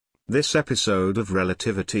This episode of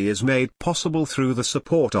Relativity is made possible through the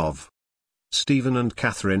support of Stephen and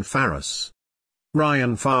Catherine Farris,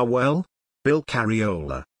 Ryan Farwell, Bill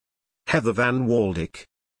Carriola, Heather Van Waldick,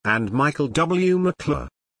 and Michael W. McClure.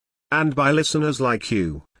 And by listeners like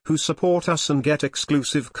you, who support us and get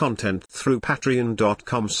exclusive content through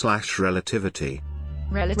patreon.com/relativity.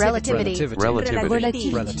 Relativity. I'm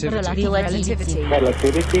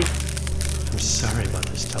sorry about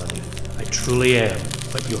this, Tanya. I truly am.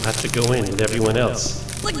 But you'll have to go in with everyone else.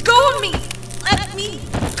 Let go of me! Let me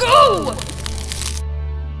go!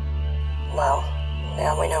 Well,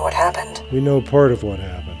 now we know what happened. We know part of what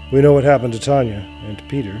happened. We know what happened to Tanya and to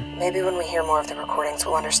Peter. Maybe when we hear more of the recordings,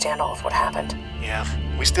 we'll understand all of what happened. Yeah,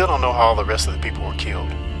 we still don't know how all the rest of the people were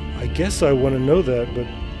killed. I guess I want to know that, but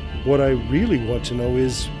what I really want to know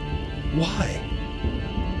is why?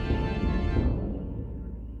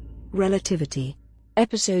 Relativity.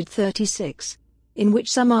 Episode 36. In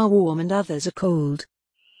which some are warm and others are cold.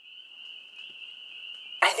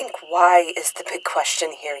 I think why is the big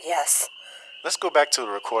question here, yes. Let's go back to the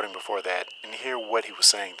recording before that and hear what he was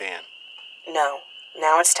saying then. No.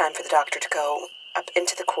 Now it's time for the doctor to go up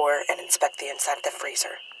into the core and inspect the inside of the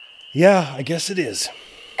freezer. Yeah, I guess it is.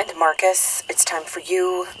 And Marcus, it's time for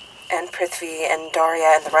you and Prithvi and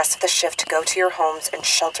Daria and the rest of the shift to go to your homes and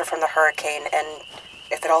shelter from the hurricane and,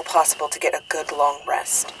 if at all possible, to get a good long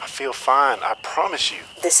rest. I feel fine, I promise you.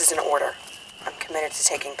 This is an order. I'm committed to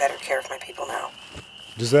taking better care of my people now.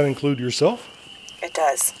 Does that include yourself? It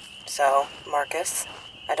does. So, Marcus,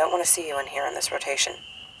 I don't want to see you in here on this rotation.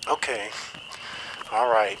 Okay. All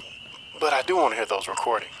right. But I do want to hear those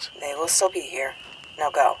recordings. They will still be here. Now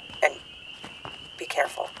go. And be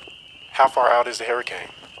careful. How far out is the hurricane?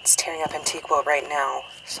 It's tearing up Antigua right now,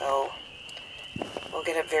 so we'll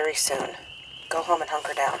get it very soon. Go home and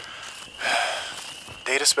hunker down.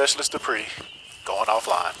 Data Specialist Dupree, going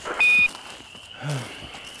offline.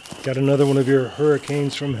 Got another one of your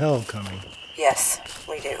hurricanes from hell coming. Yes,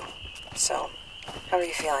 we do. So, how are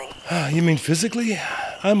you feeling? You mean physically?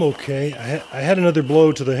 I'm okay. I had another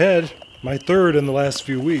blow to the head. My third in the last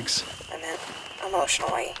few weeks. I meant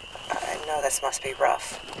emotionally. I know this must be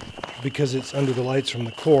rough. Because it's under the lights from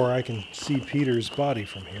the core, I can see Peter's body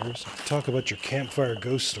from here. So talk about your campfire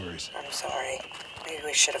ghost stories. I'm sorry. Maybe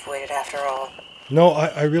we should have waited after all. No,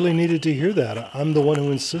 I really needed to hear that. I'm the one who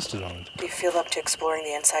insisted on it. Do you feel up to exploring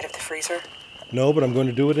the inside of the freezer? No, but I'm going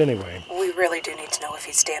to do it anyway. We really do need to know if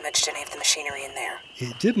he's damaged any of the machinery in there.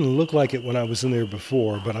 It didn't look like it when I was in there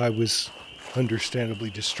before, but I was understandably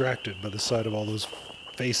distracted by the sight of all those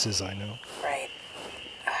faces I know. Right.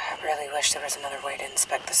 I really wish there was another way to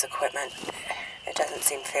inspect this equipment. It doesn't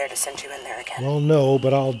seem fair to send you in there again. Well, no,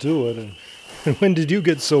 but I'll do it. And when did you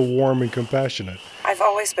get so warm and compassionate? I've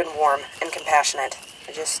always been warm and compassionate.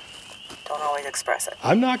 I just don't always express it.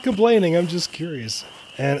 I'm not complaining. I'm just curious.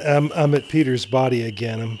 And I'm at Peter's body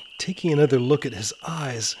again. I'm taking another look at his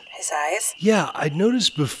eyes. His eyes? Yeah, I'd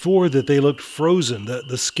noticed before that they looked frozen.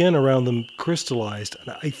 The skin around them crystallized.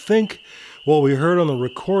 And I think what we heard on the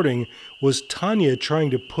recording was Tanya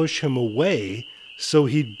trying to push him away so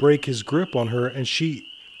he'd break his grip on her, and she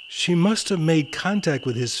must have made contact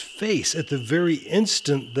with his face at the very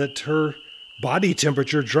instant that her body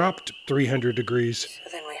temperature dropped 300 degrees.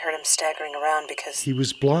 So then we heard him staggering around because... He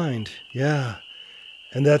was blind, yeah.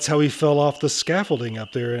 And that's how he fell off the scaffolding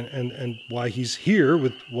up there and why he's here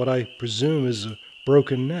with what I presume is a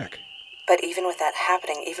broken neck. But even with that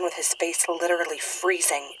happening, even with his face literally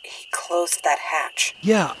freezing, he closed that hatch.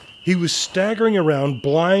 Yeah, he was staggering around,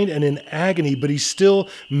 blind and in agony, but he still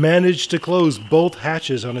managed to close both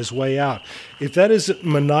hatches on his way out. If that isn't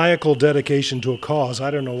maniacal dedication to a cause,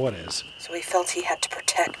 I don't know what is. So he felt he had to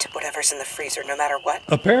protect whatever's in the freezer no matter what?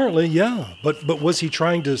 Apparently, yeah. But was he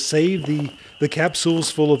trying to save the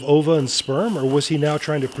capsules full of ova and sperm, or was he now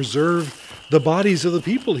trying to preserve the bodies of the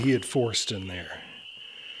people he had forced in there?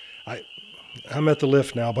 I'm at the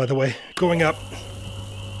lift now, by the way, going up.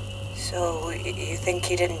 So you think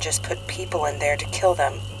he didn't just put people in there to kill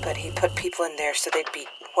them, but he put people in there so they'd be,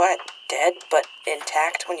 what, dead but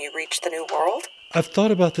intact when you reach the new world? I've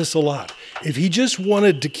thought about this a lot. If he just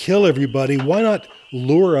wanted to kill everybody, why not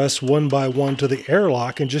lure us one by one to the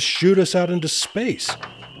airlock and just shoot us out into space?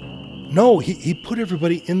 No, he put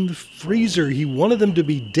everybody in the freezer. He wanted them to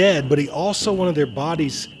be dead, but he also wanted their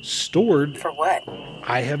bodies stored. For what?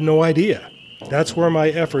 I have no idea. That's where my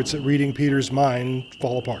efforts at reading Peter's mind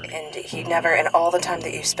fall apart. And he never, in all the time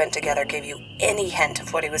that you spent together, gave you any hint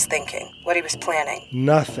of what he was thinking, what he was planning?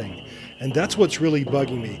 Nothing. And that's what's really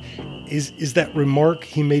bugging me, is that remark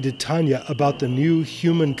he made to Tanya about the new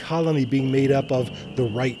human colony being made up of the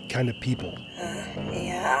right kind of people.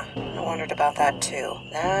 Yeah, I wondered about that too.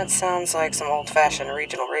 That sounds like some old-fashioned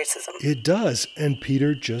regional racism. It does, and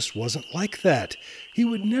Peter just wasn't like that. He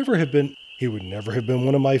would never have been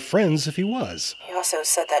one of my friends if he was. He also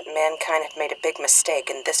said that mankind had made a big mistake,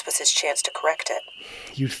 and this was his chance to correct it.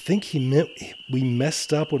 You think he meant we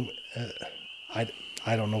messed up when...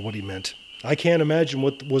 I don't know what he meant. I can't imagine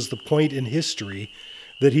what was the point in history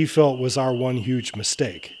that he felt was our one huge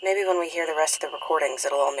mistake. Maybe when we hear the rest of the recordings,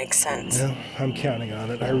 it'll all make sense. Well, I'm counting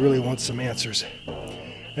on it. I really want some answers.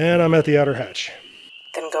 And I'm at the outer hatch.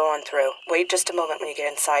 Then go on through. Wait just a moment when you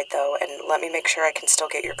get inside, though, and let me make sure I can still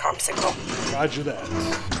get your comm signal. Roger that.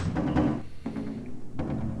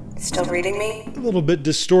 Still reading me? A little bit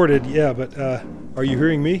distorted, yeah, but are you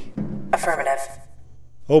hearing me? Affirmative.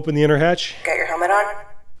 Open the inner hatch. Got your helmet on?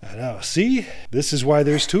 I know. See? This is why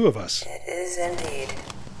there's two of us. It is indeed.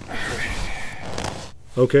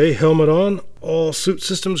 Okay, helmet on. All suit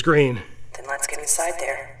systems green. Then let's get inside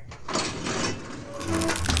there.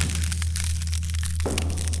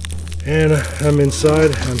 And I'm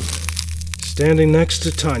inside. I'm standing next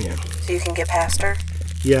to Tanya. So you can get past her?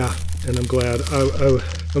 Yeah, and I'm glad. I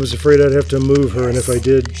was afraid I'd have to move her, and if I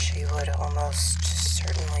did... She would almost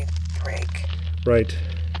certainly break. Right.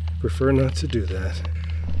 Prefer not to do that.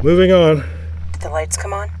 Moving on. Did the lights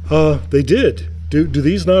come on? They did. Do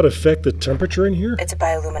these not affect the temperature in here? It's a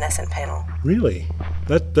bioluminescent panel. Really?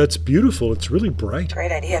 That's beautiful. It's really bright.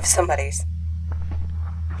 Great idea of somebody's.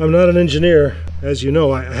 I'm not an engineer. As you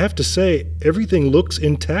know, I have to say, everything looks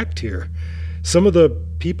intact here. Some of the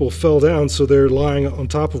people fell down, so they're lying on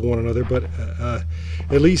top of one another, but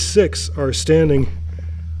at least 6 are standing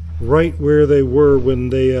right where they were when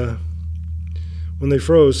they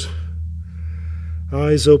froze.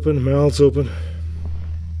 Eyes open, mouths open.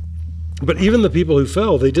 But even the people who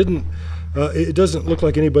fell, they didn't, it doesn't look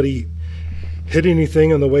like anybody hit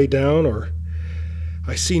anything on the way down, or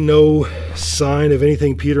I see no sign of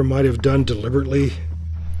anything Peter might have done deliberately.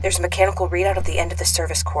 There's a mechanical readout at the end of the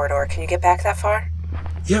service corridor. Can you get back that far?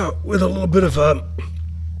 Yeah, with a little bit of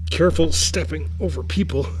careful stepping over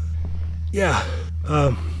people. Yeah,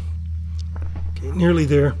 okay, nearly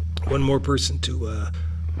there. One more person to,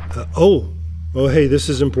 oh, hey, this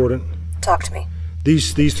is important. Talk to me.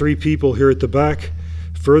 These 3 people here at the back,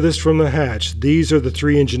 furthest from the hatch, these are the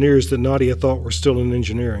 3 engineers that Nadia thought were still in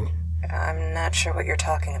engineering. I'm not sure what you're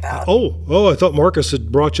talking about. Oh, I thought Marcus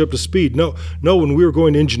had brought you up to speed. No, when we were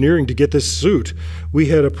going to engineering to get this suit, we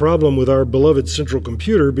had a problem with our beloved central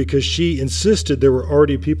computer because she insisted there were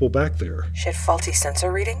already people back there. She had faulty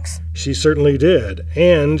sensor readings? She certainly did,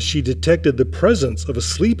 and she detected the presence of a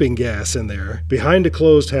sleeping gas in there behind a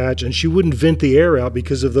closed hatch, and she wouldn't vent the air out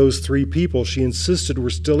because of those 3 people she insisted were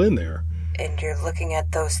still in there. And you're looking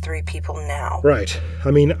at those 3 people now? Right.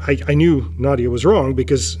 I mean, I knew Nadia was wrong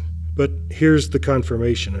but here's the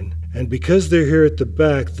confirmation. And because they're here at the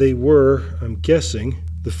back, they were, I'm guessing,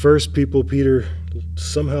 the first people Peter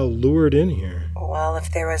somehow lured in here. Well, if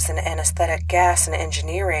there was an anesthetic gas in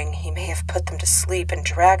engineering, he may have put them to sleep and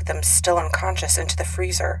dragged them still unconscious into the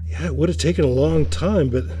freezer. Yeah, it would have taken a long time,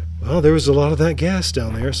 but, well, there was a lot of that gas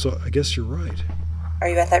down there, so I guess you're right. Are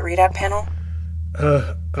you at that readout panel?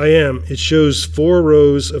 I am. It shows 4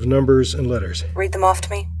 rows of numbers and letters. Read them off to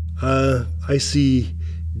me. I see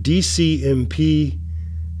DCMP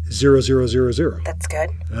 0000. That's good.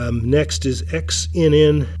 Next is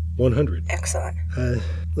XNN 100. Excellent. A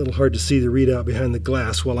little hard to see the readout behind the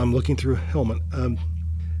glass while I'm looking through a helmet.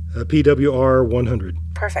 PWR 100.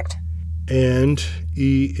 Perfect. And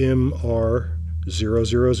EMR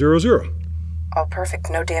 0000. All perfect.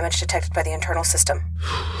 No damage detected by the internal system.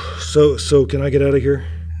 So can I get out of here?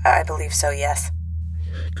 I believe so, yes.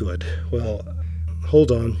 Good. Well,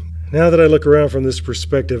 hold on. Now that I look around from this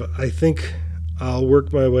perspective, I think I'll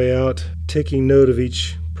work my way out, taking note of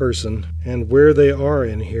each person and where they are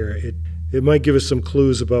in here. It might give us some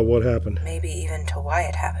clues about what happened. Maybe even to why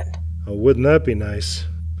it happened. Oh, wouldn't that be nice?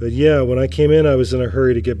 But yeah, when I came in, I was in a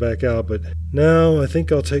hurry to get back out, but now I think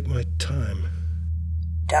I'll take my time.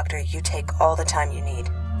 Doctor, you take all the time you need.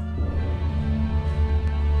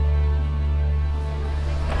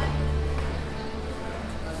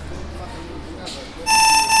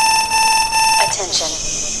 Attention.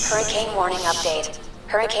 Hurricane warning update.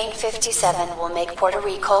 Hurricane 57 will make Puerto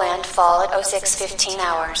Rico landfall at 06:15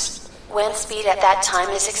 hours. Wind speed at that time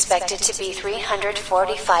is expected to be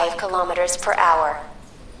 345 kilometers per hour.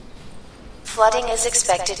 Flooding is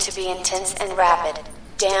expected to be intense and rapid.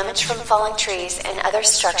 Damage from falling trees and other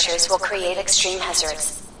structures will create extreme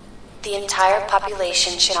hazards. The entire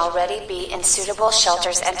population should already be in suitable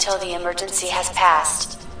shelters until the emergency has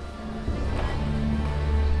passed.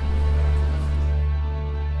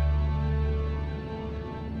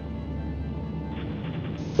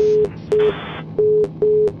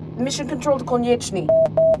 Mission Control to Konieczny.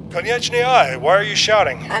 Konieczny, why are you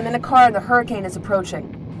shouting? I'm in a car and the hurricane is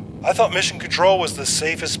approaching. I thought Mission Control was the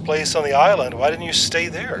safest place on the island. Why didn't you stay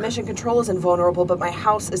there? Mission Control is invulnerable, but my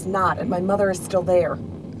house is not, and my mother is still there.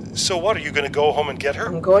 So what, are you going to go home and get her?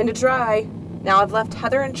 I'm going to try. Now I've left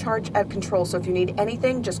Heather in charge at Control, so if you need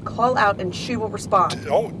anything, just call out and she will respond.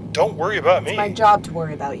 Don't worry about me. It's my job to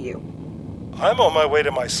worry about you. I'm on my way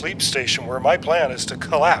to my sleep station where my plan is to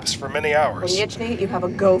collapse for many hours. Konieczny, you have a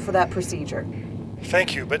go for that procedure.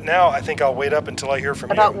 Thank you, but now I think I'll wait up until I hear from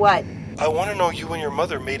you. About what? I want to know you and your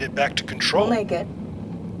mother made it back to Control. We'll make it.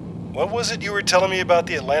 What was it you were telling me about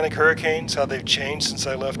the Atlantic hurricanes, how they've changed since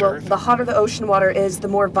I left Well, Earth? the hotter the ocean water is, the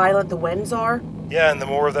more violent the winds are. Yeah, and the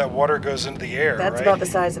more of that water goes into the air, That's right? about the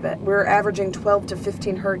size of it. We're averaging 12 to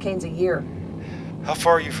 15 hurricanes a year. How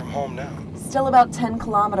far are you from home now? Still about 10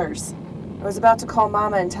 kilometers. I was about to call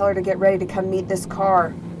Mama and tell her to get ready to come meet this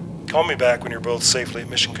car. Call me back when you're both safely at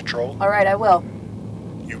Mission Control. All right, I will.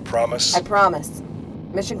 You promise? I promise.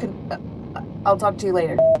 I'll talk to you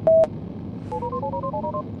later.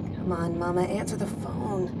 Come on, Mama, answer the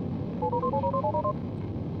phone.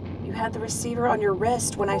 You had the receiver on your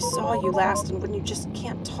wrist when I saw you last, and when you just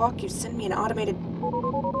can't talk, you send me an automated...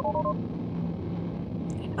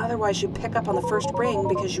 Otherwise, you pick up on the first ring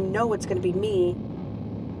because you know it's going to be me.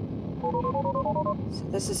 So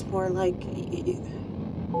this is more like...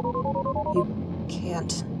 You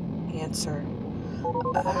can't answer.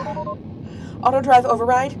 Auto drive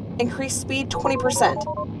override, increase speed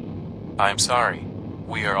 20%. I'm sorry.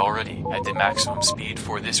 We are already at the maximum speed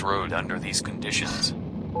for this road under these conditions.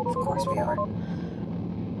 Of course we are.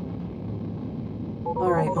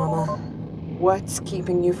 All right, Mama. What's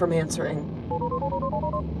keeping you from answering?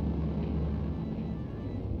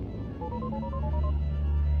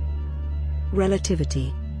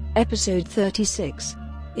 Relativity. Episode 36.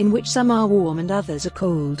 In which some are warm and others are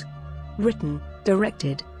cold. Written,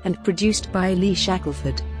 directed, and produced by Lee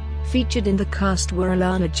Shackelford. Featured in the cast were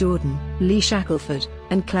Alana Jordan, Lee Shackelford,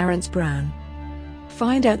 and Clarence Brown.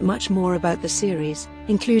 Find out much more about the series,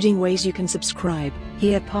 including ways you can subscribe,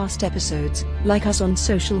 hear past episodes, like us on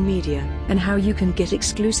social media, and how you can get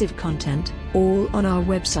exclusive content, all on our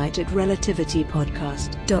website at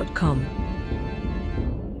relativitypodcast.com.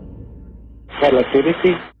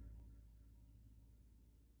 Relativity